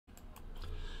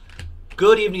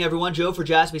Good evening, everyone. Joe for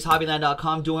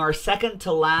JaspysHobbyland.com doing our second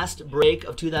to last break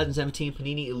of 2017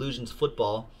 Panini Illusions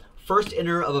Football. First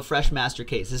inner of a fresh master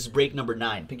case. This is break number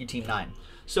 9. Pick your team 9.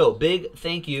 So, big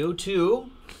thank you to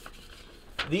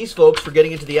these folks for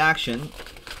getting into the action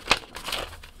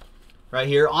right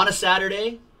here on a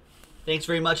Saturday. Thanks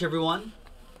very much, everyone.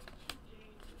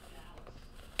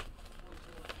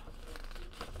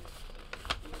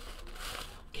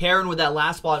 Karen with that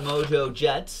last spot mojo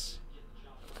Jets.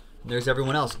 There's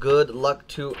everyone else. Good luck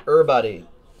to everybody.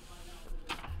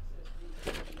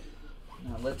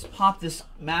 Now let's pop this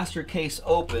master case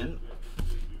open.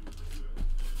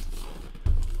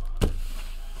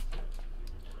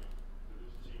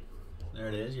 There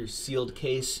it is, your sealed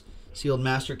case, sealed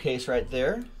master case right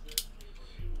there.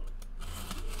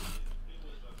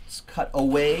 It's cut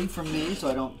away from me so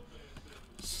I don't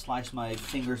slice my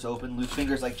fingers open, lose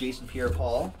fingers like Jason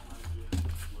Pierre-Paul.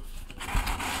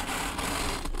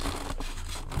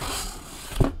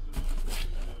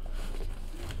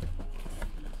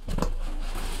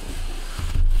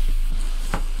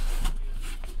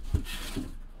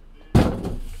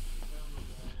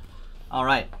 All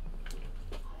right.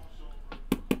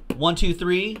 1, 2,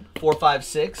 3, 4, 5,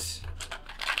 6.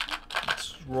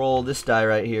 Let's roll this die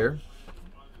right here.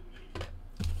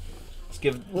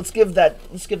 Let's give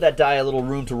that die a little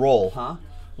room to roll, huh?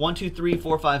 1, 2, 3,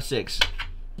 4, 5, 6.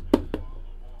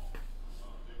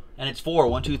 And it's 4.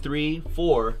 1, 2, 3,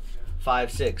 4,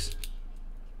 5, 6.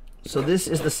 So this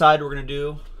is the side we're gonna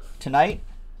do tonight.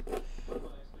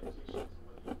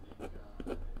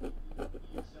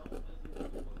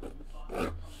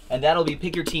 And that'll be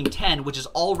Pick Your Team 10, which is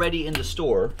already in the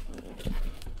store.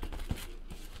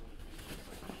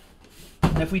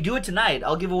 And if we do it tonight,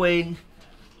 I'll give away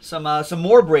some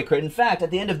more break credit. In fact, at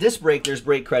the end of this break, there's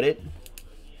break credit.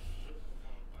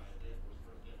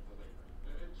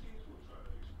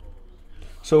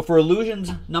 So for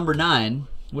Illusions number 9,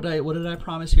 what did I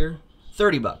promise here?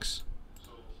 30 bucks.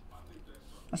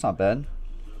 That's not bad.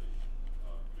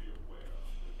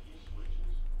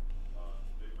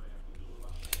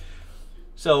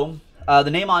 So the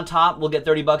name on top will get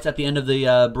 30 bucks at the end of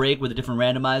the break with a different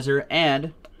randomizer,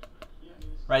 and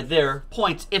right there,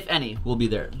 points, if any, will be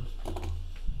there.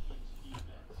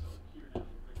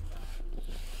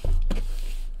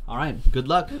 All right, good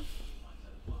luck.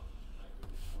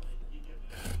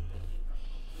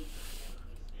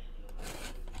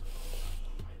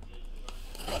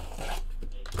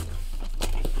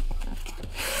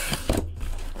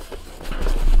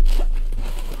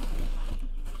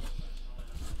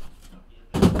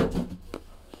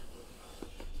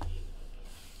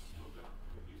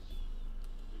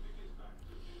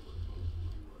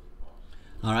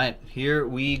 All right, here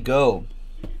we go.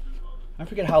 I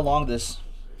forget how long this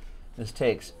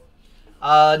takes.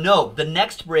 No, the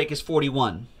next break is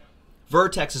 41.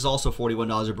 Vertex is also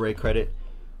 $41 a break credit.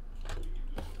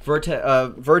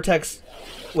 Vertex,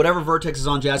 whatever Vertex is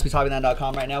on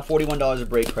JaspysHobbyland.com right now, $41 a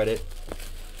break credit.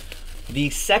 The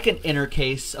second inner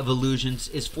case of Illusions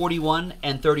is $41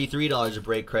 and $33 a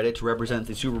break credit to represent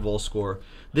the Super Bowl score.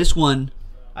 This one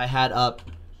I had up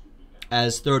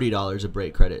as $30 a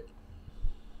break credit.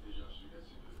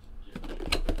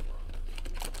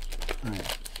 All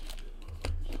right.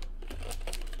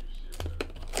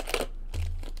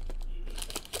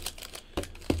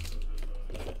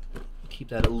 Keep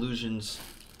that Illusions,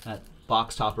 that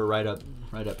box topper right up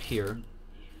here.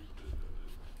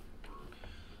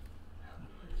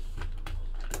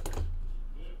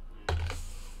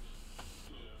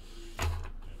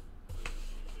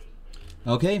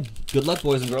 Okay, good luck,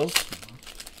 boys and girls.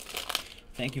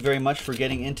 Thank you very much for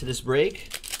getting into this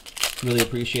break. Really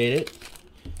appreciate it.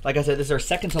 Like I said, this is our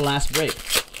second to last break.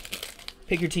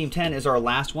 Pick Your Team 10 is our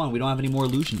last one. We don't have any more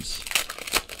Illusions.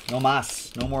 No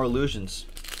mas. No more Illusions.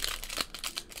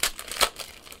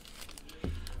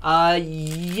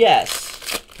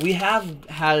 Yes. We have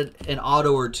had an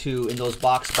auto or two in those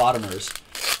box bottomers.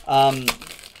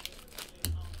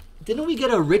 Didn't we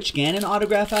get a Rich Gannon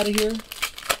autograph out of here?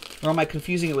 Or am I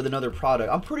confusing it with another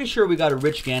product? I'm pretty sure we got a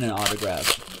Rich Gannon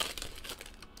autograph.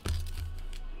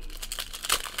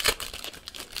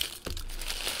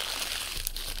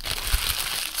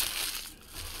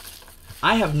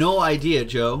 I have no idea,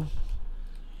 Joe,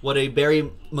 what a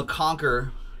Barry McConker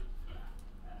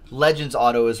Legends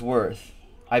auto is worth.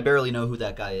 I barely know who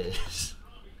that guy is.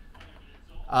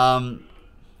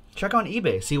 Check on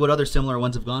eBay. See what other similar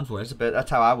ones have gone for. That's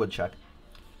how I would check.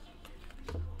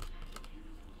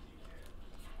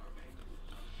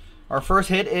 Our first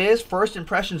hit is First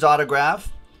Impressions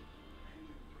autograph.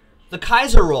 The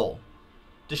Kaiser roll.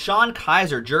 Deshaun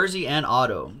Kaiser, jersey and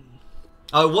auto.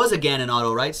 Oh, it was a Gannon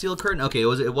auto, right? Steel Curtain? Okay,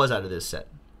 it was out of this set.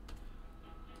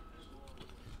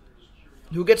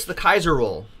 Who gets the Kaiser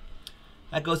roll?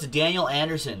 That goes to Daniel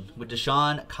Anderson with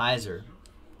Deshaun Kaiser.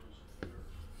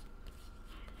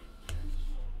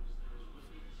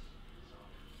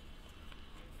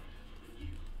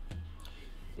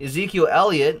 Ezekiel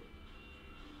Elliott,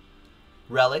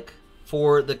 relic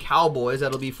for the Cowboys.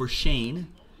 That'll be for Shane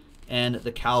and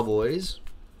the Cowboys.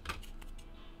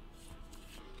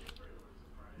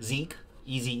 Zeke,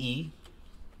 Eazy-E.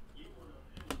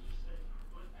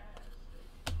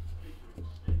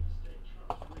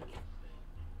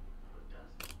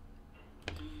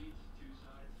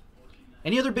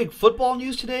 Any other big football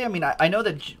news today? I mean, I know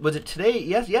that, was it today?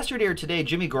 Yes, yesterday or today,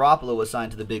 Jimmy Garoppolo was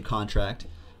signed to the big contract.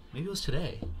 Maybe it was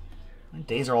today. My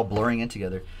days are all blurring in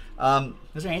together.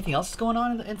 Is there anything else that's going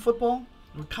on in football?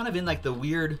 We're kind of in like the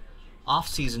weird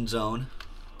off-season zone,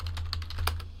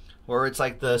 where it's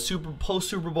like the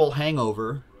post-Super Bowl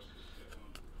hangover,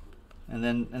 and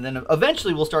then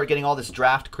eventually we'll start getting all this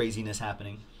draft craziness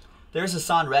happening. There's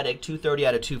Hassan Reddick, 230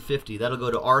 out of 250. That'll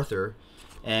go to Arthur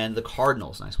and the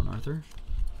Cardinals. Nice one, Arthur.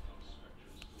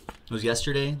 It was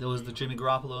yesterday. That was the Jimmy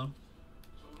Garoppolo.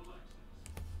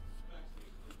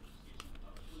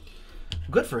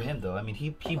 Good for him, though. I mean,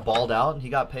 he balled out and he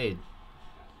got paid.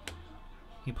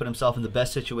 He put himself in the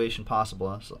best situation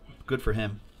possible. So good for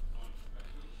him.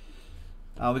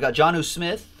 We got Jonnu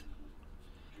Smith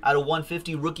out of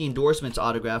 150 rookie endorsements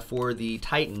autograph for the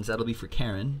Titans. That'll be for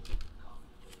Karen.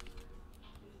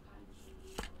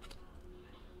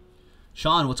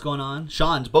 Sean, what's going on?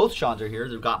 Both Seans are here.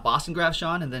 They've got Boston Graph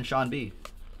Sean and then Sean B.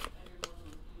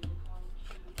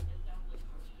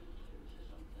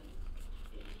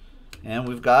 And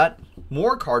we've got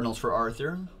more Cardinals for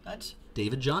Arthur. That's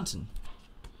David Johnson.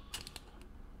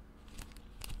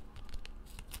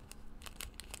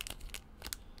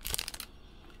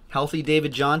 Healthy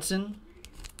David Johnson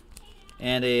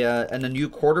and a new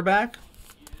quarterback.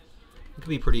 It could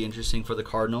be pretty interesting for the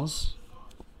Cardinals.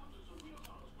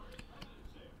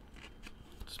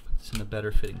 Let's put this in a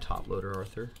better fitting top loader,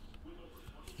 Arthur.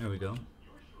 There we go.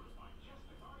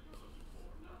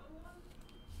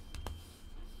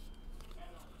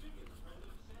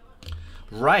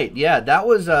 Right, yeah, that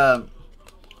was a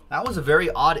very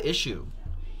odd issue.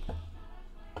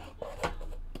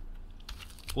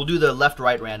 We'll do the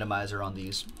left-right randomizer on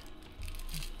these.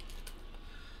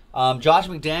 Josh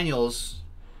McDaniels,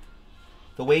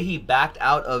 the way he backed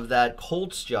out of that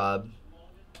Colts job,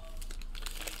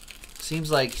 seems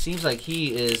like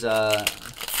he is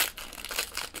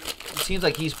seems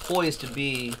like he's poised to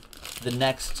be the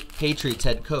next Patriots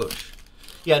head coach.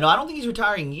 Yeah, no, I don't think he's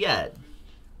retiring yet,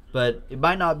 but it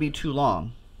might not be too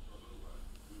long.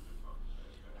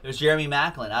 There's Jeremy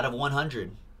Maclin out of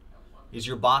 100. Is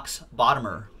your box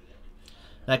bottomer.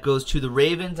 That goes to the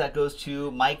Ravens. That goes to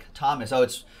Mike Thomas. Oh,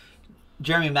 it's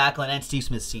Jeremy Maclin and Steve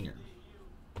Smith Sr.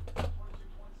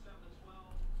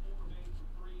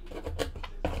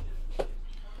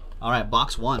 All right,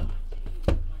 box one.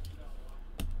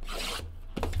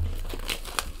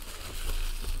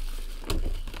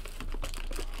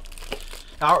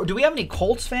 Do we have any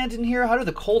Colts fans in here? How do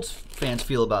the Colts fans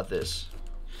feel about this?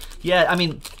 Yeah, I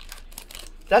mean,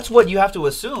 that's what you have to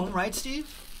assume, right, Steve?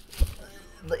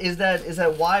 Is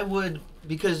that why would,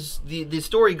 because the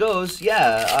story goes,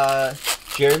 yeah,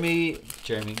 Jeremy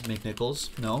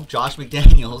McNichols, no, Josh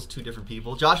McDaniels, two different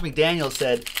people. Josh McDaniels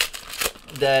said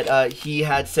that he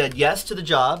had said yes to the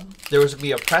job. There was going to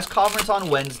be a press conference on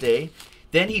Wednesday.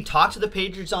 Then he talked to the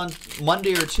Patriots on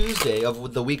Monday or Tuesday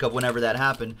of the week of whenever that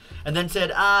happened, and then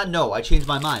said, no, I changed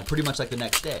my mind, pretty much like the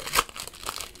next day.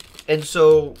 And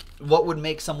so what would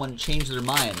make someone change their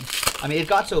mind? I mean, it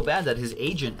got so bad that his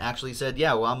agent actually said,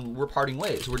 yeah, well, we're parting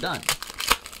ways. We're done.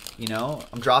 You know,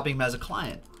 I'm dropping him as a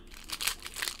client.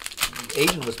 The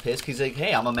agent was pissed. He's like,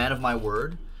 hey, I'm a man of my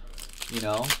word, you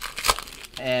know,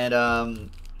 and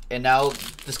now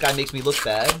this guy makes me look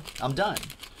bad. I'm done.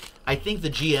 I think the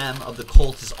GM of the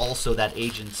Colts is also that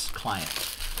agent's client.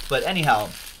 But anyhow,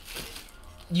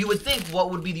 you would think what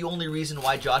would be the only reason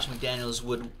why Josh McDaniels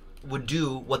would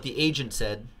do what the agent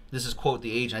said. This is quote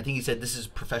the agent. I think he said this is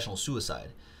professional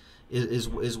suicide, is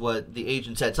what the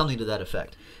agent said, something to that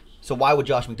effect. So why would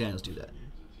Josh McDaniels do that?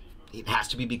 It has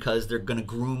to be because they're going to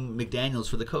groom McDaniels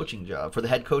for the coaching job, for the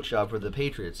head coach job for the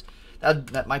Patriots.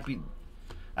 That might be,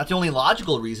 that's the only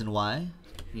logical reason why,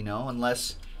 you know,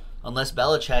 unless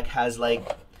Belichick has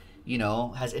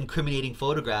has incriminating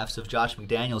photographs of Josh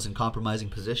McDaniels in compromising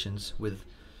positions with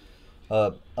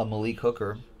a Malik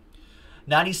Hooker.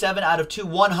 97 out of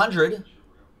 100.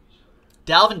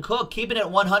 Dalvin Cook, keeping it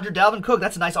at 100. Dalvin Cook,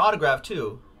 that's a nice autograph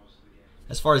too.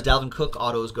 As far as Dalvin Cook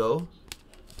autos go,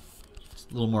 it's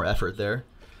a little more effort there.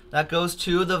 That goes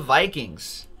to the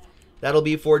Vikings. That'll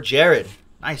be for Jared.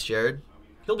 Nice, Jared.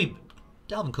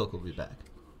 Dalvin Cook will be back.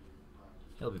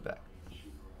 He'll be back.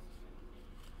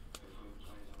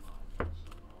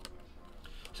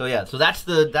 So yeah, so that's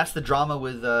the drama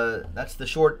with that's the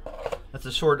short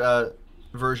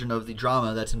version of the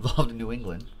drama that's involved in New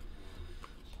England.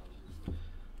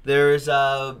 There's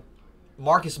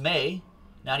Marcus May,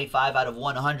 95 out of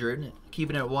 100.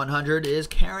 Keeping it at 100 is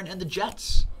Karen and the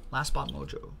Jets. Last spot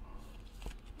mojo.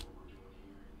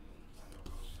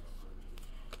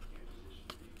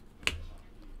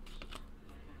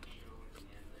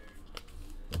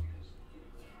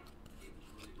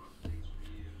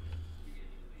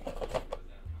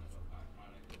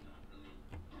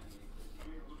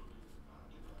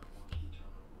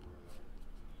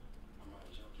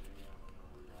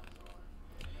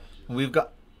 We've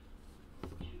got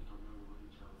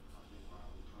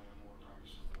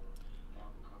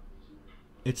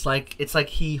it's like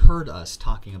he heard us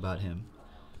talking about him.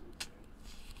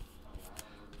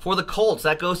 For the Colts,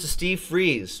 that goes to Steve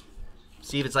Freeze.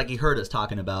 Steve, it's like he heard us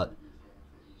talking about.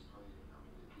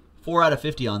 4 out of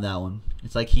 50 on that one.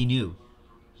 It's like he knew.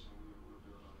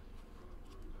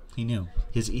 He knew.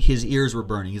 His ears were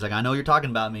burning. He's like, I know you're talking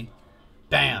about me.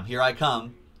 Bam, here I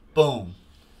come. Boom.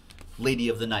 Lady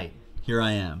of the night. Here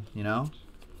I am, you know?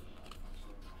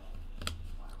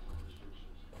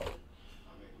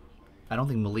 I don't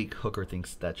think Malik Hooker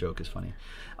thinks that joke is funny.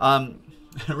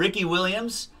 Ricky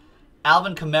Williams,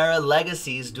 Alvin Kamara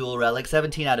Legacies dual relic,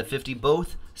 17 out of 50,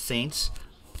 both Saints,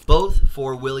 both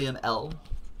for William L.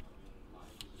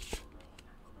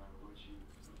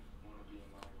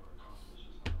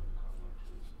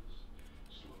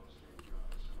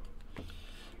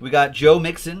 We got Joe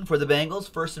Mixon for the Bengals,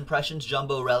 first impressions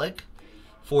jumbo relic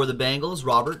for the Bengals,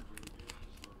 Robert.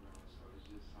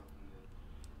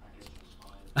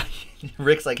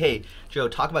 Rick's like, hey, Joe,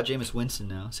 talk about Jameis Winston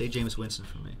now. Say Jameis Winston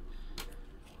for me.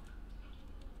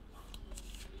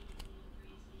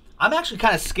 I'm actually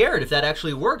kind of scared if that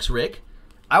actually works, Rick.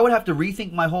 I would have to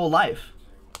rethink my whole life.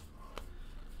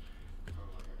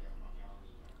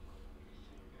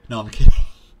 No, I'm kidding.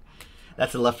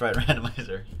 That's a left-right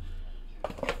randomizer.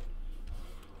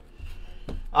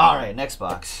 All right, next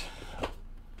box.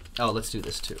 Oh, let's do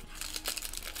this too.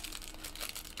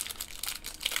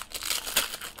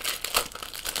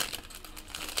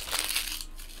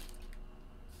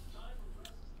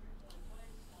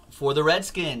 For the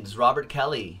Redskins, Robert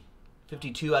Kelly,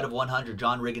 52 out of 100.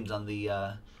 John Riggins on the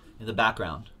in the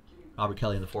background. Robert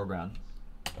Kelly in the foreground.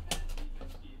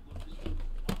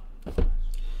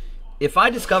 If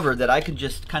I discovered that I could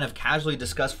just kind of casually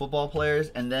discuss football players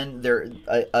and then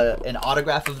an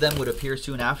autograph of them would appear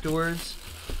soon afterwards,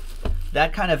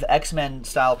 that kind of X-Men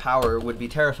style power would be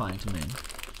terrifying to me.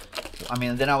 I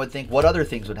mean, then I would think, what other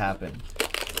things would happen?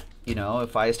 You know,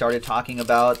 if I started talking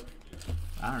about,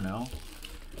 I don't know,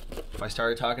 if I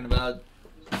started talking about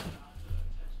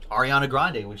Ariana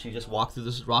Grande, when she just walked through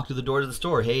the door to the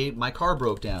store, hey, my car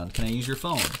broke down, can I use your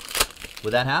phone?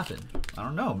 Would that happen? I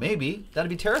don't know. Maybe. That'd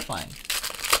be terrifying.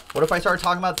 What if I started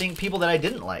talking about people that I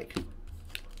didn't like?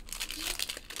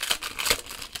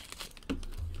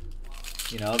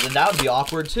 You know, then that would be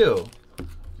awkward too.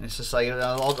 And it's just like,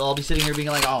 I'll be sitting here being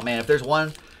like, oh man, if there's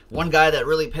one guy that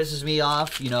really pisses me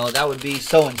off, you know, that would be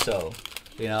so-and-so.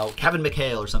 You know, Kevin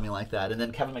McHale or something like that. And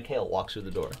then Kevin McHale walks through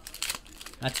the door.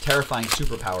 That's terrifying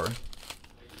superpower.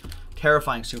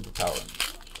 Terrifying superpower.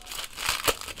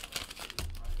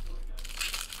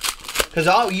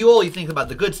 Because you only think about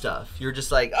the good stuff. You're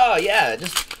just like, oh yeah,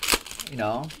 just, you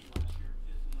know,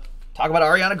 talk about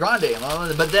Ariana Grande.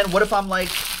 But then what if I'm like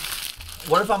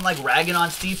ragging on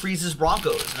Steve Freeze's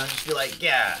Broncos? And I just feel like,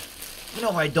 yeah, you know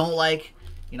what I don't like?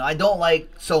 You know, I don't like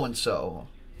so-and-so.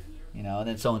 You know, and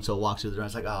then so-and-so walks through the door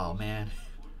and it's like, oh man.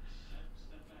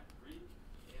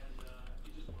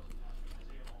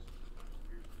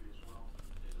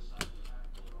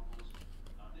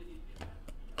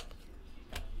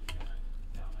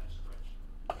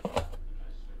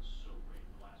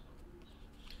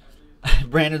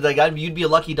 Brandon's like, you'd be a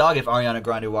lucky dog if Ariana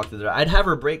Grande walked through the door. I'd have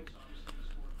her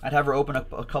open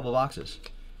up a couple boxes.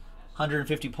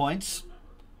 150 points.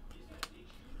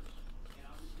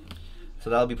 So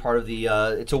that'll be part of the,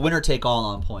 it's a winner take all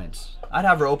on points. I'd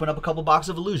have her open up a couple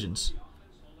boxes of Illusions.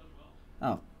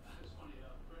 Oh.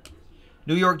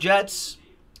 New York Jets,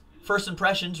 first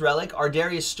impressions, relic,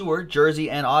 Ardarius Stewart, jersey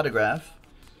and autograph.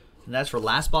 And that's for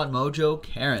Last Spot Mojo,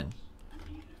 Karen.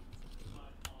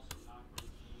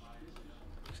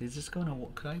 Is this going to,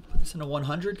 could I put this in a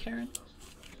 100, Karen?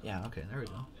 Yeah, okay, there we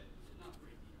go.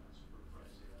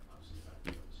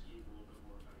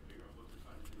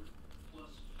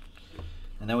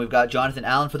 And then we've got Jonathan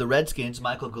Allen for the Redskins.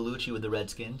 Michael Gallucci with the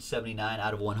Redskins, 79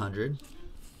 out of 100.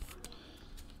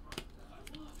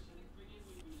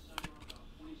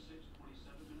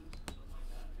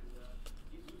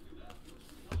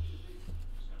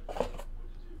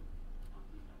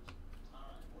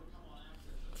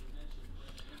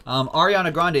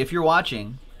 Ariana Grande, if you're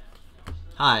watching,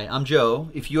 hi, I'm Joe.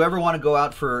 If you ever want to go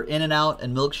out for In-N-Out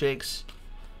and milkshakes,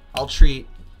 I'll treat.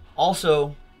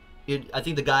 Also, I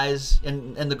think the guys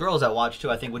and the girls that watch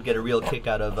too, I think would get a real kick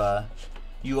out of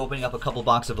you opening up a couple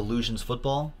boxes of Illusions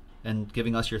Football and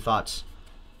giving us your thoughts.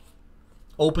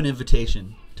 Open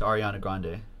invitation to Ariana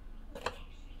Grande.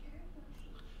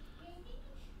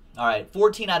 All right,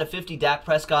 14 out of 50, Dak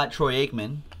Prescott, Troy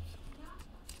Aikman.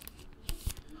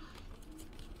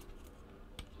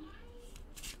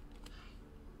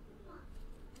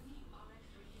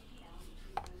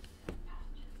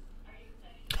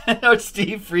 No,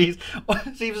 Steve Freeze.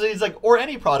 He's like, or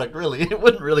any product, really. It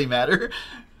wouldn't really matter.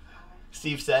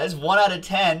 Steve says, 1 out of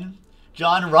 10.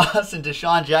 John Ross and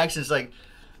Deshaun Jackson. It's like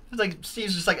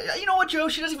Steve's just like, you know what, Joe?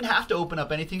 She doesn't even have to open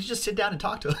up anything. She just sit down and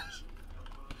talk to us.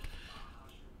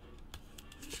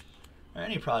 Or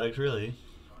any product, really.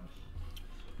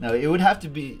 No, it would have to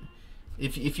be,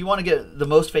 if you want to get the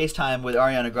most FaceTime with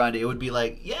Ariana Grande, it would be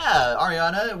like, yeah,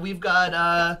 Ariana, we've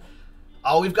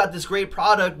got this great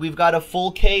product. We've got a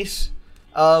full case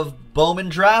of Bowman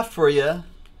Draft for you.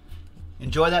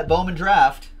 Enjoy that Bowman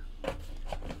Draft.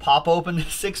 Pop open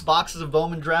 6 boxes of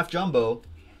Bowman Draft Jumbo.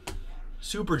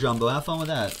 Super Jumbo. Have fun with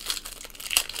that.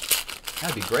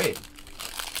 That'd be great.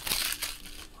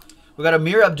 We got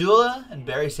Amir Abdullah and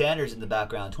Barry Sanders in the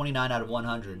background. 29 out of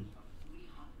 100.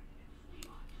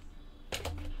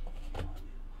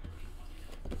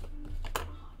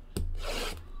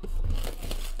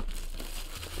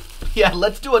 Yeah,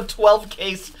 let's do a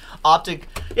 12-case optic.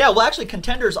 Yeah, well, actually,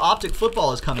 Contenders Optic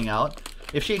Football is coming out.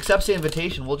 If she accepts the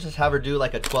invitation, we'll just have her do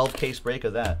like a 12-case break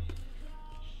of that.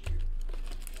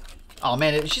 Oh,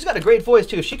 man, she's got a great voice,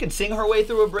 too. If she can sing her way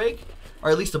through a break, or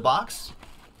at least a box.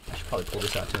 I should probably pull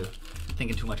this out, too.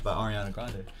 Thinking too much about Ariana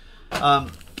Grande.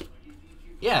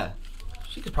 Yeah,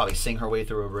 she could probably sing her way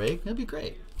through a break. That'd be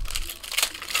great.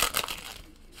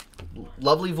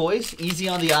 Lovely voice, easy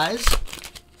on the eyes.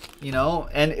 You know,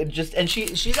 and it just, and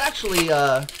she's actually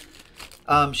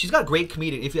she's got great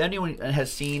comedic. If anyone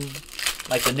has seen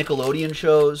like the Nickelodeon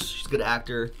shows, she's a good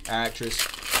actress.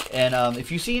 And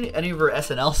if you've seen any of her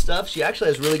SNL stuff, she actually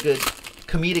has really good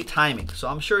comedic timing. So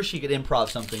I'm sure she could improv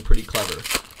something pretty clever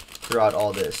throughout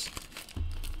all this.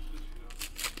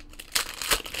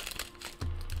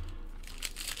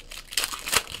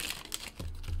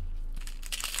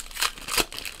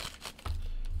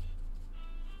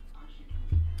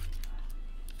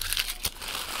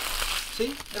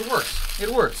 See? It works. It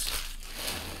works.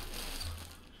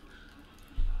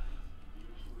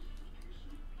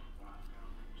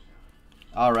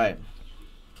 All right.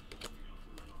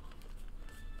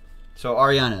 So,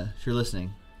 Ariana, if you're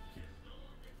listening,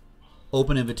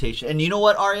 open invitation. And you know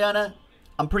what, Ariana?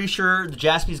 I'm pretty sure the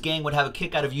Jaspys gang would have a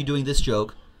kick out of you doing this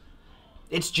joke.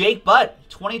 It's Jake Butt,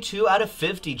 22 out of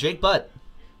 50. Jake Butt.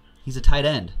 He's a tight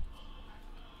end.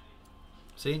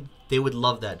 See? They would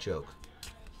love that joke.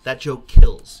 That joke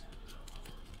kills.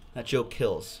 That joke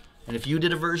kills. And if you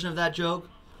did a version of that joke,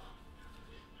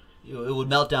 it would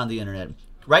melt down the internet.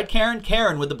 Right, Karen?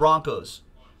 Karen with the Broncos.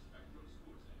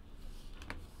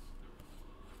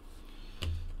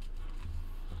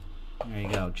 There you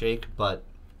go, Jake Butt.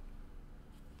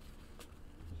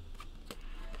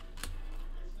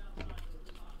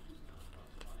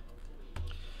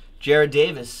 Jared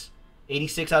Davis,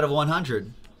 86 out of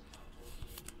 100.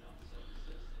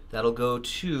 That'll go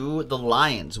to the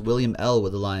Lions. William L.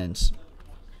 with the Lions.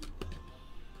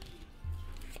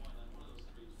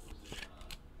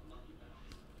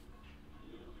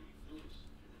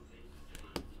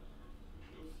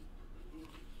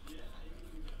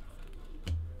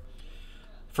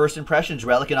 First impressions,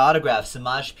 relic and autograph,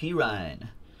 Samaj P. Ryan.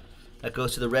 That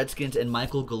goes to the Redskins and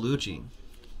Michael Gallucci.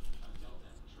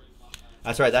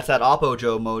 That's right, that's that Oppo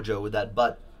Joe mojo with that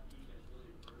butt.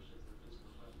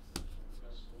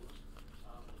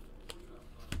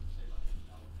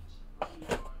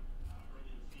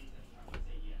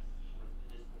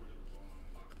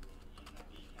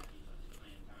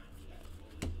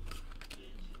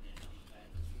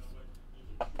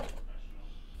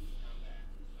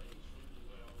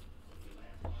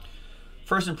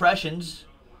 First impressions,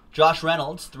 Josh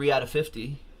Reynolds, 3 out of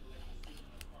 50.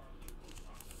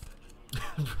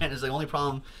 Brandon's the only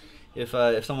problem if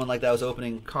someone like that was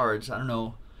opening cards. I don't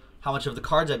know how much of the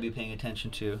cards I'd be paying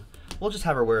attention to. We'll just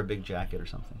have her wear a big jacket or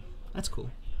something. That's cool.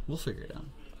 We'll figure it out.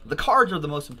 The cards are the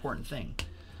most important thing.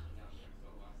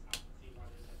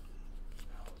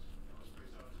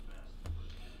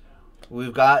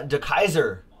 We've got De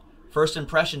Kaiser, first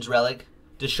impressions relic,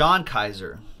 Deshaun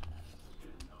Kaiser.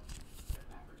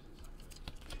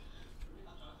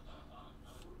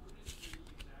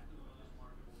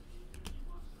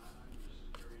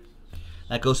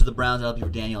 That goes to the Browns. That'll be for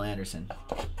Daniel Anderson.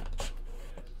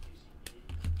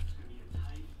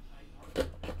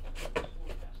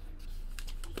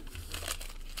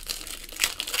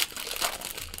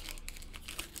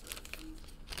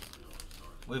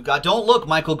 We've got, don't look,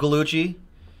 Michael Gallucci.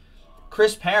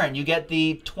 Chris Perrin, you get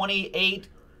the 28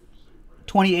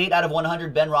 out of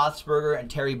 100 Ben Roethlisberger and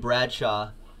Terry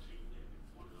Bradshaw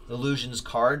Illusions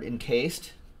card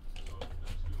encased.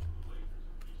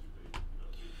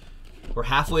 We're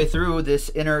halfway through this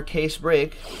inner case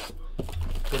break.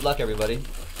 Good luck, everybody.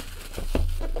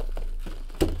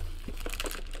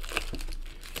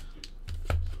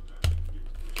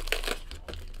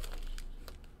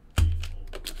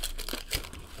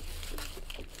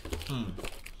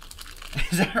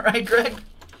 Is that right, Greg?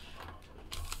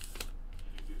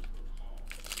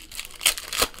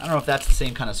 I don't know if that's the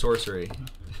same kind of sorcery.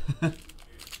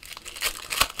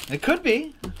 It could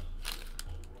be.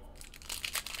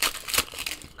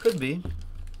 Could be.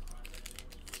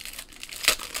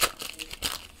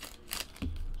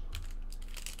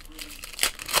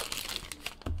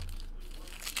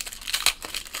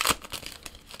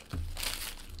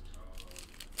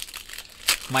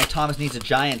 Mike Thomas needs a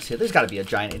Giants hit. There's got to be a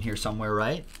Giant in here somewhere,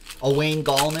 right? A Wayne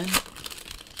Gallman,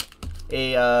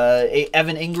 a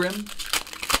Evan Ingram,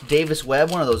 Davis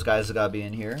Webb. One of those guys has got to be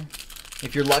in here.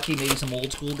 If you're lucky, maybe some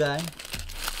old school guy.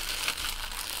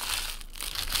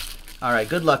 All right,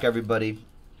 good luck, everybody.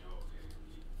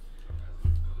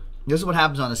 This is what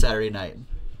happens on a Saturday night.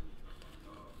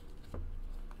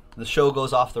 The show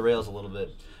goes off the rails a little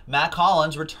bit. Mac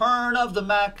Hollins, return of the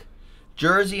Mac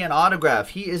jersey and autograph.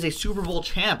 He is a Super Bowl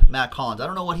champ, Mac Hollins. I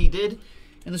don't know what he did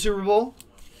in the Super Bowl,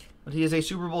 but he is a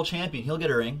Super Bowl champion. He'll get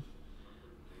a ring.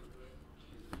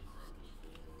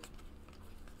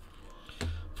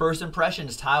 First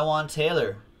impressions, Taiwan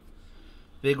Taylor.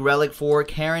 Big relic for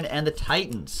Karen and the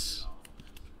Titans.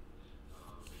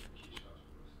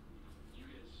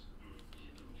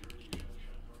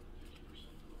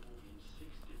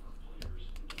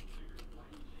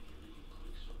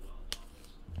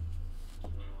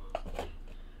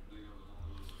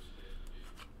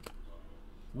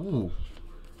 Ooh.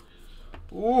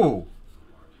 Ooh.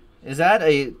 Is that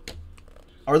a...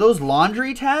 Are those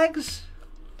laundry tags?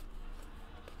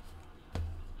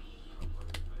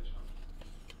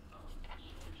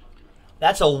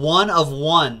 That's a 1 of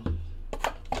 1.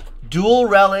 Dual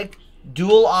relic,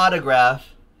 dual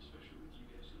autograph.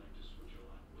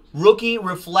 Rookie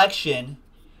reflection.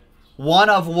 1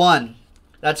 of 1.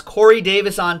 That's Corey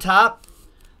Davis on top.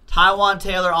 Taiwan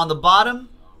Taylor on the bottom.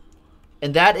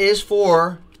 And that is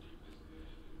for...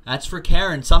 That's for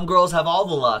Karen. Some girls have all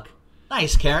the luck.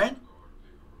 Nice, Karen.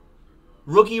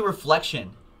 Rookie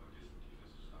reflection.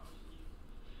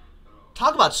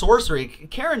 Talk about sorcery.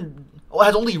 Karen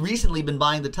has only recently been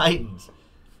buying the Titans.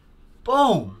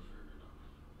 Boom.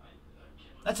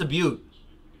 That's a beaut.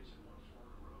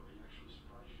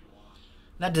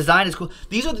 That design is cool.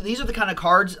 These are the kind of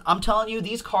cards, I'm telling you,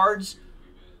 these cards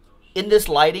in this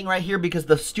lighting right here, because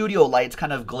the studio lights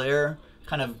kind of glare,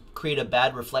 kind of create a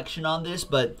bad reflection on this,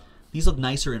 but these look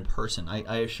nicer in person.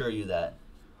 I assure you that.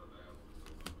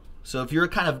 So if you're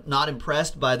kind of not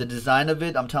impressed by the design of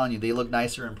it, I'm telling you, they look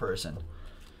nicer in person.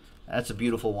 That's a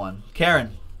beautiful one.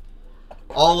 Karen,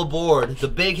 all aboard. The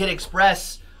Big Hit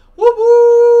Express. Whoop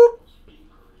whoop.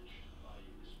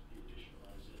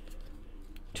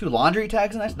 2 laundry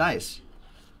tags. Nice.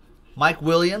 Mike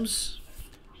Williams,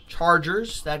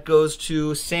 Chargers. That goes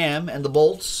to Sam and the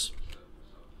Bolts.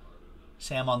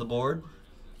 Sam on the board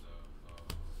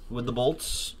with the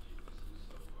Bolts.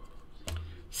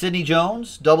 Sidney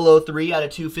Jones, 003 out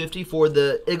of 250 for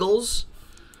the Eagles.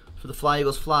 For the Fly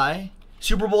Eagles Fly.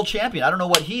 Super Bowl champion. I don't know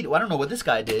what this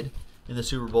guy did in the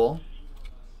Super Bowl.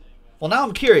 Well, now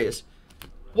I'm curious.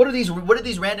 What did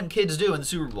these random kids do in the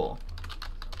Super Bowl?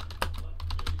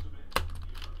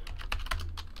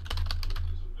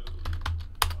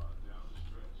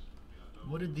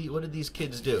 What did these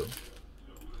kids do?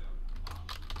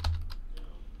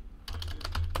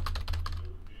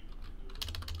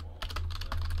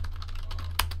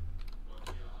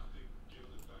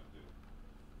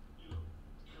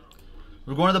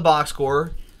 We're going to the box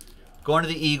score. Going to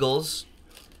the Eagles.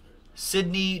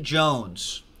 Sidney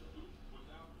Jones.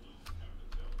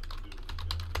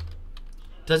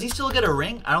 Does he still get a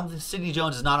ring? I don't think Sidney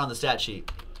Jones is not on the stat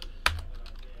sheet.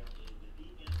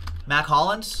 Mac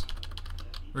Hollins?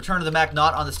 Return to the Mac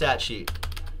not on the stat sheet.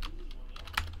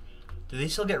 Do they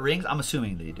still get rings? I'm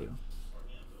assuming they do.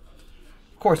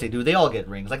 Of course they do. They all get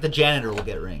rings. Like the janitor will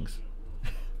get rings.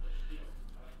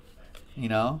 You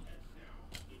know?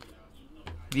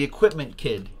 The equipment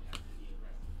kid.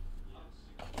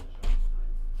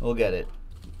 We'll get it.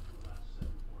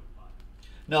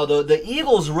 No, the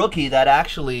Eagles rookie that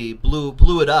actually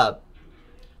blew it up,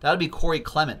 that would be Corey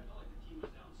Clement.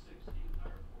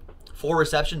 4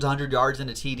 receptions, 100 yards, and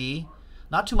a TD.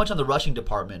 Not too much on the rushing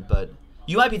department, but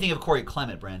you might be thinking of Corey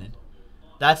Clement, Brandon.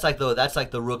 That's like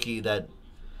the rookie that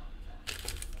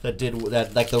did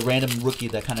that, like the random rookie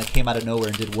that kind of came out of nowhere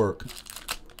and did work.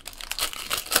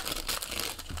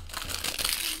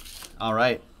 All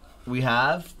right, we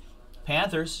have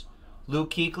Panthers,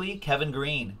 Luke Kuechly, Kevin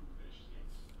Green.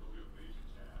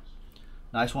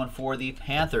 Nice one for the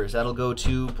Panthers. That'll go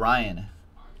to Brian.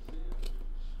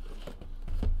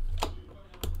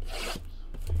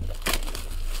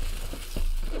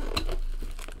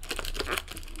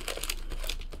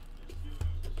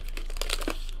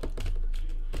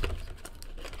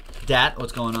 Dat,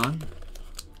 what's going on?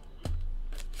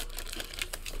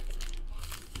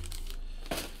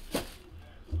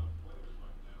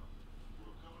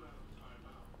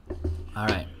 All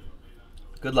right.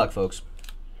 Good luck, folks.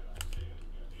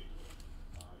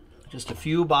 Just a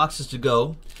few boxes to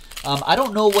go. I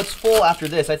don't know what's full after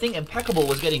this. I think Impeccable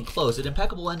was getting close. Did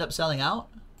Impeccable end up selling out?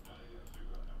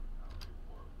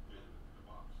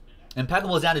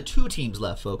 Impeccable is down to 2 teams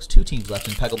left, folks. 2 teams left.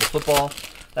 Impeccable Football.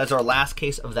 That's our last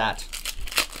case of that.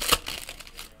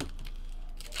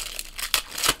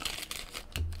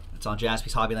 It's on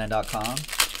JaspysHobbyland.com.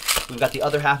 We've got the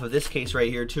other half of this case right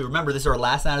here, too. Remember, this is our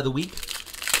last night of the week.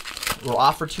 We're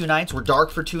off for 2 nights. We're dark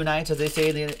for 2 nights, as they say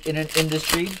in the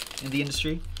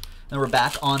industry. And we're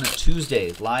back on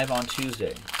Tuesday, live on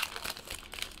Tuesday.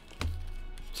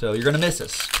 So you're going to miss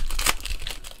us.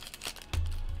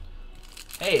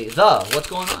 Hey, what's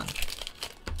going on?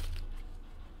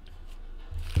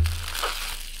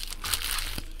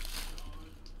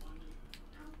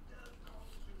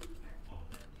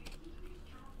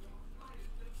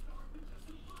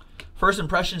 First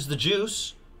impressions, the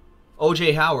Juice.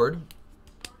 O.J. Howard.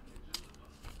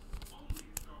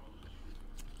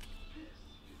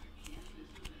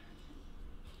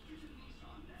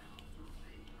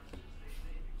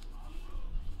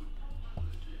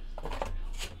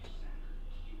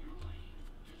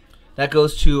 That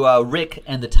goes to Rick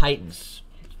and the Titans.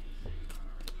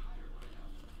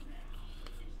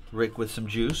 Rick with some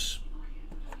juice.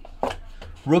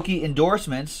 Rookie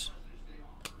endorsements.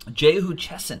 Jehu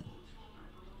Chesson.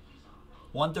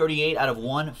 138 out of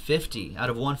 150. Out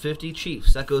of 150,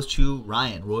 Chiefs. That goes to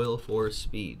Ryan, Royal for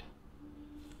Speed.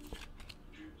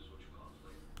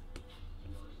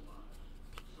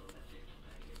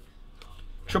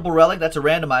 Triple Relic, that's a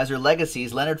randomizer.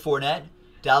 Legacies, Leonard Fournette,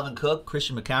 Dalvin Cook,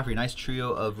 Christian McCaffrey. Nice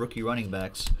trio of rookie running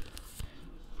backs.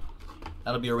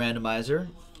 That'll be a randomizer.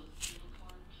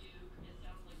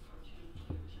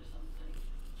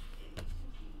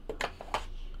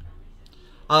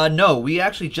 No, we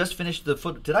actually just finished the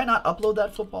foot. Did I not upload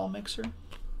that football mixer?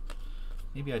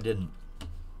 Maybe I didn't.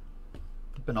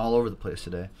 I've been all over the place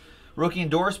today. Rookie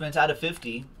endorsements out of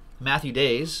 50. Matthew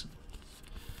Days.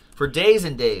 For days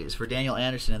and days for Daniel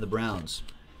Anderson and the Browns.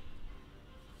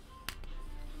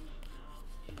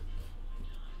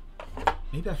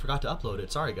 Maybe I forgot to upload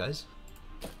it. Sorry, guys.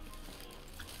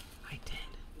 I did.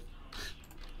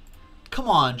 Come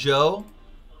on, Joe.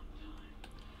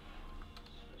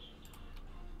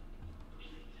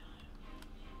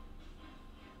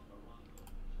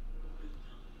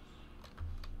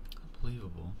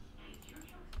 Unbelievable.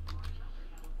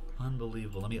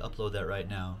 Unbelievable. Let me upload that right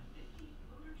now.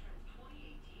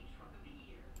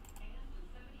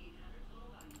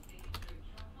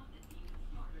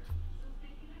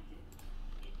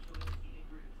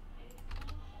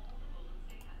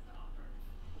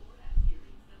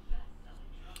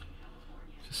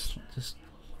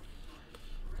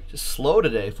 Just slow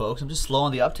today, folks. I'm just slow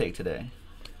on the uptake today.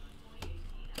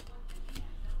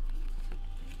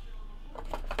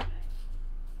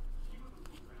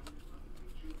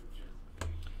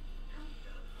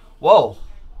 Whoa,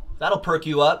 that'll perk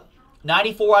you up.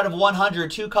 94 out of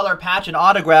 100, 2-color patch and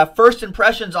autograph. First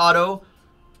impressions auto.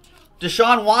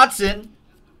 Deshaun Watson.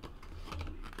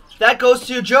 That goes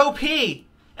to Joe P.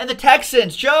 and the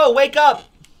Texans. Joe, wake up.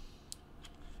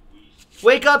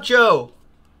 Wake up, Joe.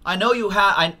 I know you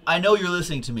I know you're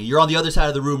listening to me. You're on the other side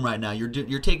of the room right now.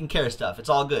 You're taking care of stuff. It's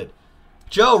all good.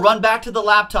 Joe, run back to the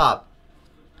laptop.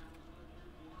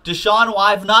 Deshaun,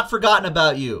 I've not forgotten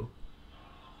about you.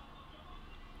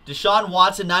 Deshaun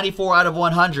Watson, 94 out of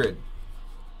 100.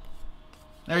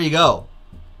 There you go.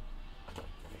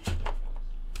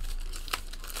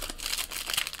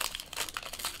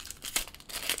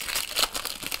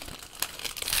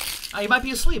 He might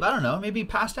be asleep. I don't know. Maybe he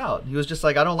passed out. He was just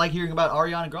like, I don't like hearing about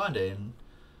Ariana Grande, and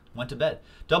went to bed.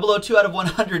 002 out of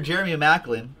 100, Jeremy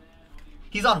Macklin.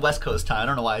 He's on West Coast time. I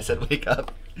don't know why I said wake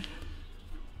up.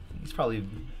 He's probably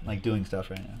like doing stuff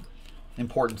right now.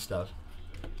 Important stuff.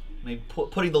 Maybe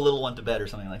putting the little one to bed or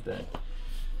something like that.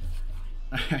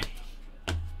 All right.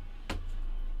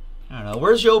 I don't know.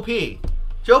 Where's Joe P?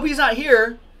 Joe P's not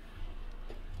here.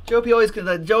 Joe P always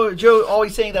Joe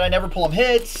always saying that I never pull him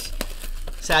hits.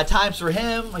 Sad times for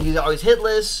him. He's always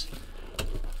hitless.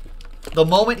 The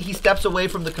moment he steps away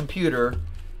from the computer,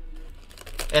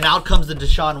 and out comes the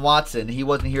Deshaun Watson, he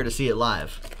wasn't here to see it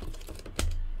live.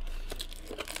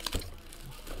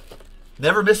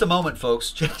 Never miss a moment,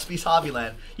 folks. Jaspys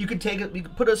Hobbyland. You can take it. You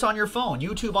can put us on your phone.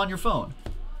 YouTube on your phone.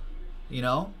 You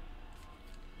know,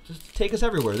 just take us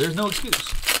everywhere. There's no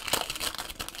excuse.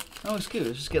 No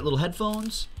excuse. Just get little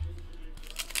headphones.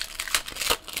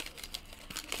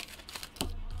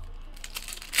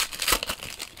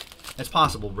 It's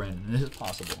possible, Brandon. It is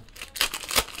possible.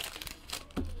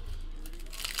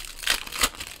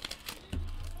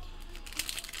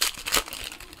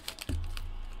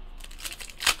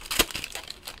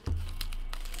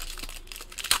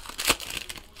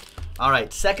 All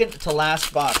right, second to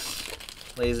last box,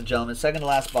 ladies and gentlemen. Second to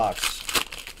last box.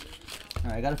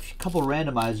 All right, I got a couple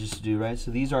randomizers to do, right?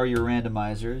 So these are your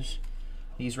randomizers.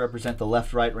 These represent the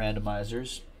left-right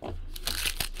randomizers.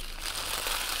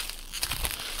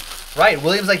 Right,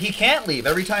 William's like, he can't leave.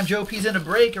 Every time Joe P's in a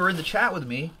break or in the chat with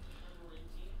me,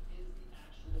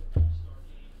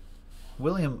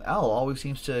 William L. always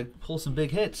seems to pull some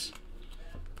big hits.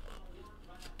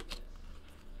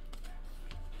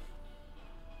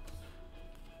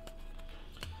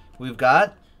 We've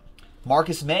got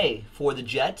Marcus May for the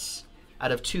Jets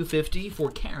out of 250 for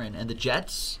Karen and the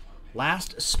Jets.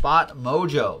 Last spot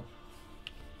mojo.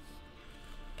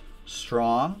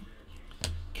 Strong.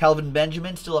 Kelvin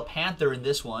Benjamin, still a Panther in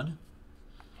this one.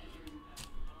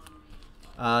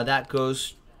 That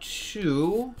goes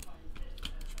to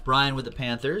Brian with the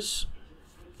Panthers.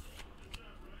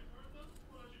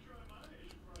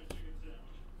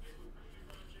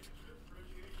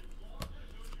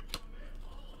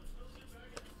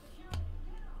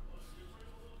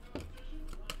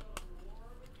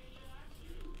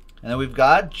 And then we've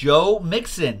got Joe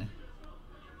Mixon.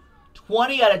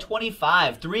 20 out of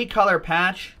 25. 3-color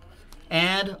patch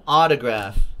and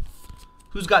autograph.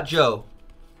 Who's got Joe?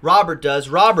 Robert does.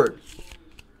 Robert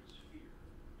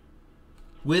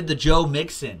with the Joe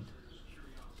Mixon.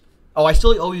 Oh, I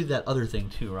still owe you that other thing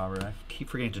too, Robert. I keep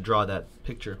forgetting to draw that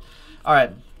picture. All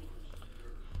right.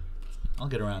 I'll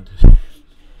get around to it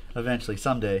eventually,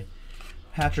 someday.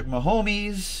 Patrick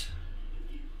Mahomes.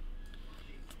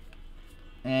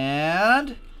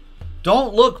 And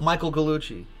don't look, Michael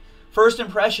Gallucci. First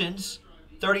impressions,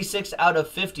 36 out of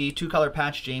 50, 2-color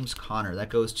patch, James Conner. That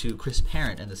goes to Chris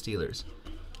Parent and the Steelers.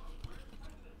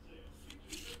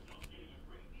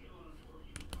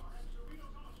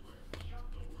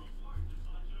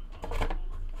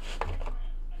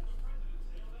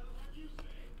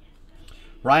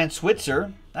 Ryan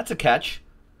Switzer, that's a catch.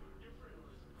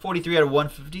 43 out of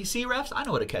 150. See, refs? I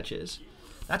know what a catch is.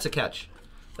 That's a catch.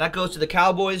 That goes to the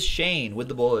Cowboys. Shane with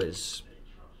the boys.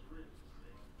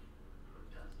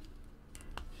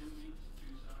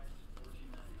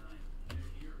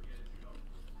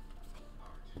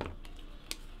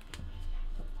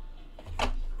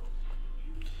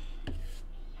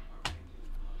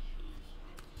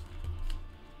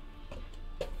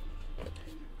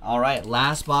 All right,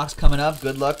 last box coming up.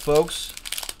 Good luck, folks.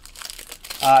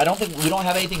 I don't think we don't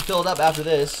have anything filled up after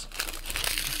this.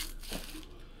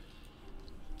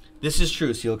 This is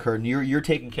true, Seal Curtain. You're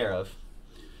taken care of.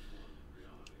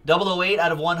 008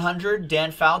 out of 100.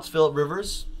 Dan Fouts, Phillip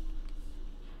Rivers.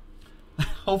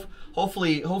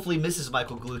 Hopefully, Mrs.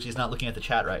 Michael Gallucci is not looking at the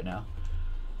chat right now.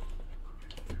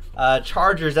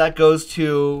 Chargers. That goes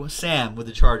to Sam with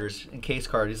the Chargers in case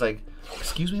card. He's like,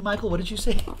 "Excuse me, Michael. What did you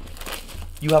say?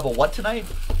 You have a what tonight?"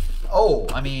 Oh,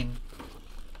 I mean.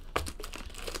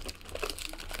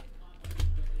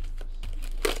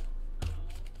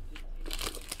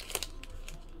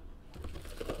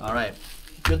 All right.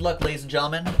 Good luck, ladies and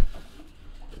gentlemen.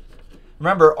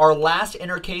 Remember, our last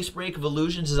inner case break of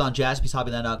Illusions is on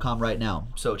JaspysHobbyland.com right now.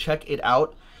 So check it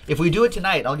out. If we do it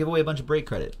tonight, I'll give away a bunch of break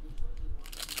credit.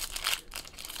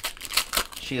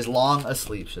 She is long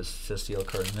asleep, says Steel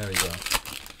Curtain. There we go.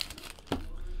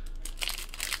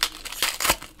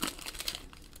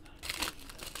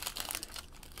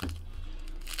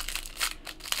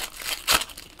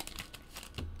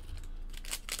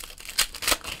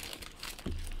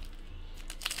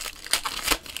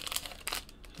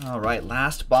 All right,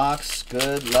 last box.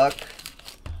 Good luck.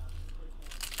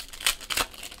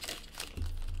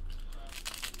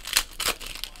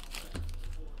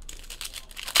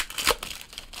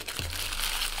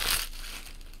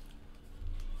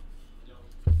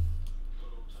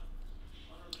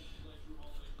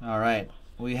 All right,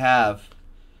 we have,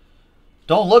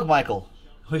 don't look, Michael.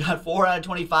 We got 4 out of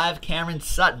 25, Cameron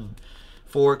Sutton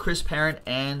for Chris Parent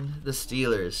and the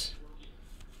Steelers.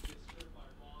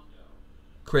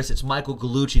 Chris, it's Michael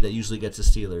Gallucci that usually gets the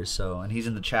Steelers, so, and he's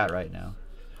in the chat right now.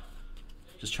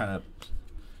 Just trying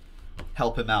to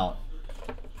help him out.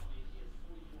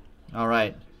 All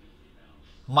right.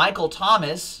 Michael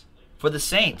Thomas for the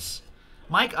Saints.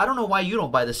 Mike, I don't know why you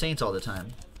don't buy the Saints all the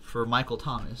time for Michael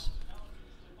Thomas.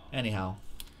 Anyhow,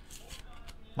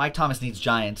 Mike Thomas needs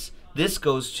Giants. This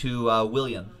goes to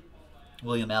William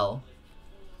L.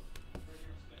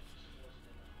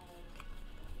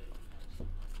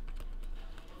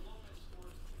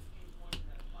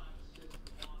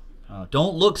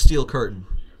 Don't look, Steel Curtain.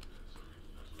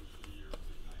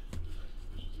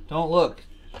 Don't look.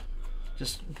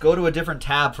 Just go to a different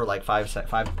tab for like 10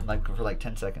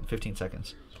 seconds, 15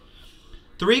 seconds.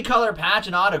 3-color patch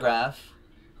and autograph.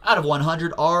 Out of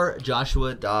 100 are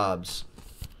Joshua Dobbs.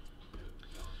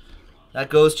 That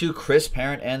goes to Chris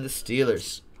Parent and the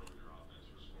Steelers.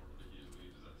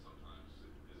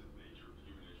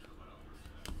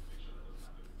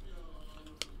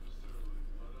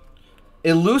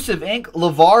 Elusive Ink,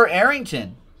 LeVar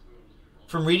Arrington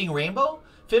from Reading Rainbow.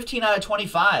 15 out of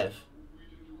 25.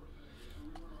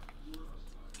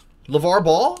 LeVar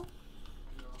Ball?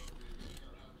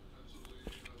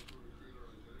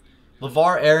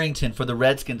 LeVar Arrington for the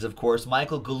Redskins, of course.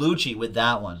 Michael Gallucci with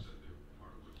that one.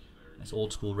 Nice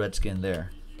old school Redskin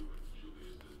there.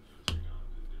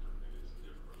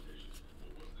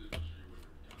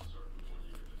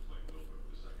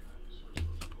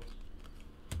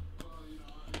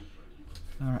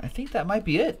 All right, I think that might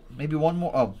be it. Maybe one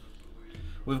more. Oh,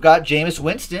 we've got Jameis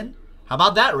Winston. How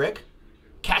about that, Rick?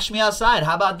 Cash me outside.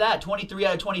 How about that? 23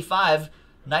 out of 25.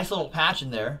 Nice little patch in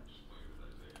there.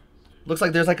 Looks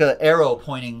like there's like an arrow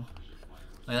pointing.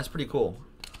 Like, that's pretty cool.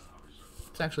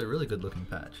 It's actually a really good looking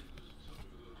patch.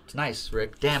 It's nice,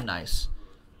 Rick. Damn nice.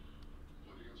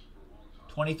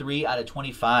 23 out of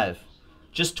 25.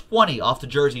 Just 20 off the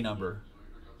jersey number.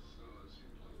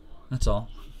 That's all.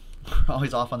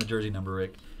 Always off on the jersey number,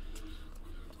 Rick.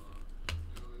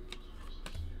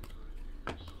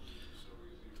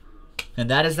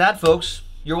 And that is that, folks.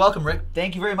 You're welcome, Rick.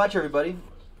 Thank you very much, everybody.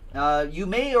 You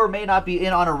may or may not be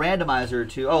in on a randomizer or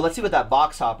two. Oh, let's see what that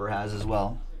box hopper has as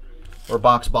well. Or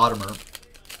box bottomer.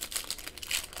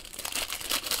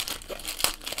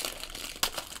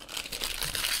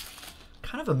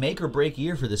 Kind of a make or break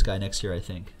year for this guy next year, I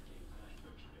think.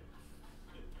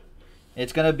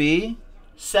 It's going to be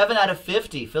 7 out of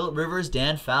 50. Phillip Rivers,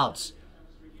 Dan Fouts.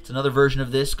 It's another version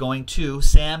of this going to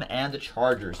Sam and the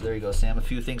Chargers. There you go, Sam. A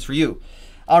few things for you.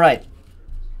 All right.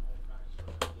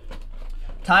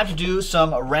 Time to do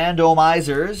some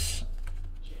randomizers.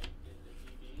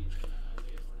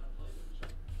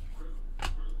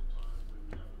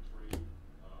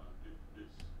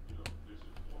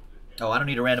 Oh, I don't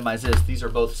need to randomize this. These are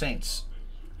both Saints.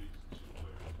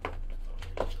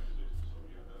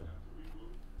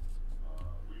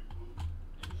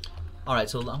 All right,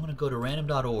 so I'm going to go to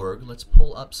random.org. Let's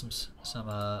pull up some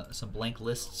blank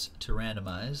lists to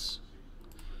randomize.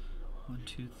 1,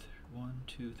 2,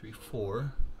 3,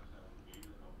 4.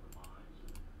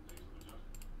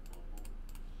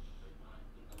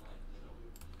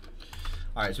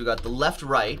 All right, so we got the left,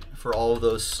 right for all of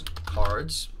those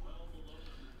cards.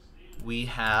 We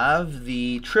have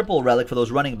the triple relic for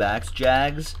those running backs: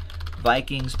 Jags,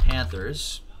 Vikings,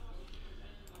 Panthers.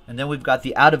 And then we've got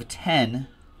the out of 10.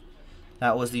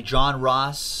 That was the John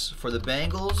Ross for the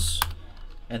Bengals,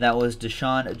 and that was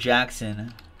Deshaun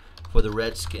Jackson for the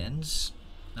Redskins.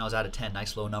 That was out of 10.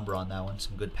 Nice low number on that one.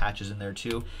 Some good patches in there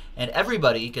too. And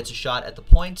everybody gets a shot at the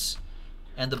points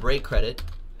and the break credit.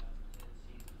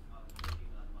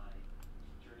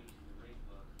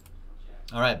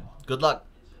 All right, good luck.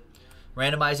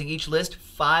 Randomizing each list,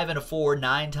 5 and a 4,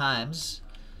 9 times.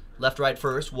 Left, right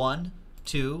first. 1,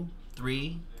 2,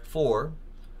 3, 4,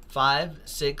 5,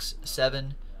 6,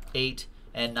 7, 8,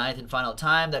 and 9th and final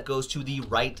time. That goes to the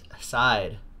right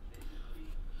side.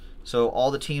 So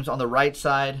all the teams on the right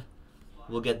side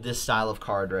will get this style of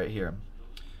card right here.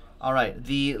 All right,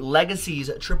 the Legacies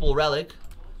triple relic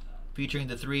featuring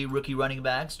the 3 rookie running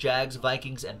backs: Jags,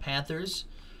 Vikings, and Panthers.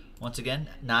 Once again,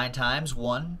 9 times.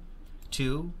 1,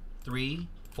 2, 3,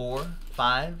 4,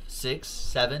 5, 6,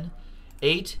 7,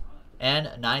 8,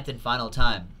 And ninth and final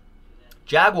time.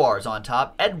 Jaguars on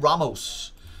top. Ed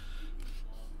Ramos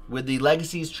with the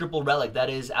Legacies Triple Relic. That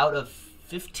is out of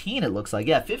 15, it looks like.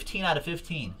 Yeah, 15 out of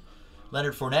 15.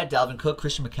 Leonard Fournette, Dalvin Cook,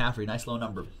 Christian McCaffrey. Nice low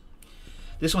number.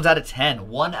 This one's out of 10.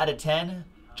 1 out of 10.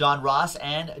 John Ross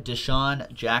and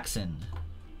Deshaun Jackson.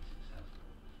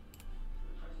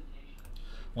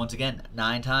 Once again,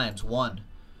 9 times. 1,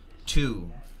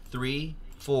 2, 3,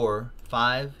 4,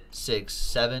 5, 6,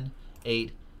 7,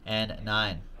 8, and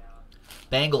 9.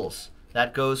 Bengals.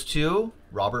 That goes to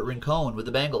Robert Rincon with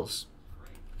the Bengals.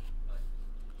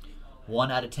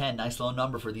 1 out of 10. Nice low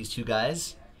number for these two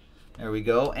guys. There we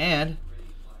go. And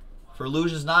for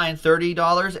Illusions 9,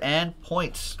 $30 and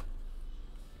points.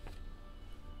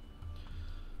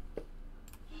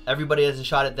 Everybody has a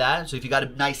shot at that. So if you got a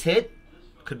nice hit,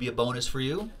 could be a bonus for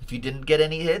you. If you didn't get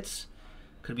any hits,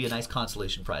 could be a nice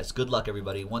consolation prize. Good luck,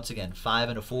 everybody. Once again, 5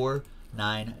 and a 4,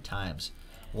 9 times.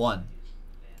 1,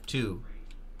 2,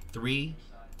 3,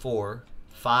 4,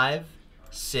 5,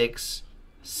 6,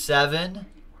 7,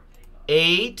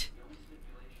 8,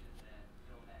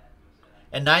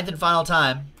 and ninth and final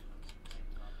time.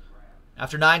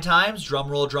 After 9 times, drum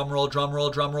roll, drum roll, drum roll,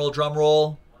 drum roll, drum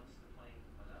roll.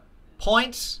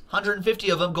 Points, 150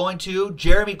 of them going to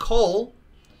Jeremy Cole.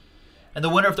 And the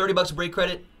winner of $30 a break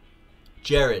credit,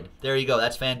 Jared. There you go.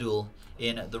 That's FanDuel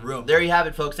in the room. There you have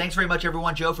it, folks. Thanks very much,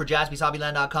 everyone. Joe for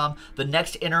JaspysHobbyland.com. The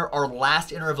next inner, our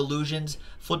last inner of Illusions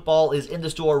Football, is in the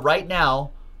store right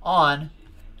now on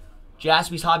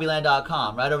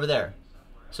JaspysHobbyland.com, right over there.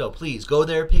 So please go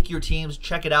there, pick your teams,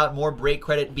 check it out. More break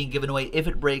credit being given away if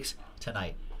it breaks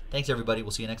tonight. Thanks, everybody.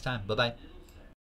 We'll see you next time. Bye-bye.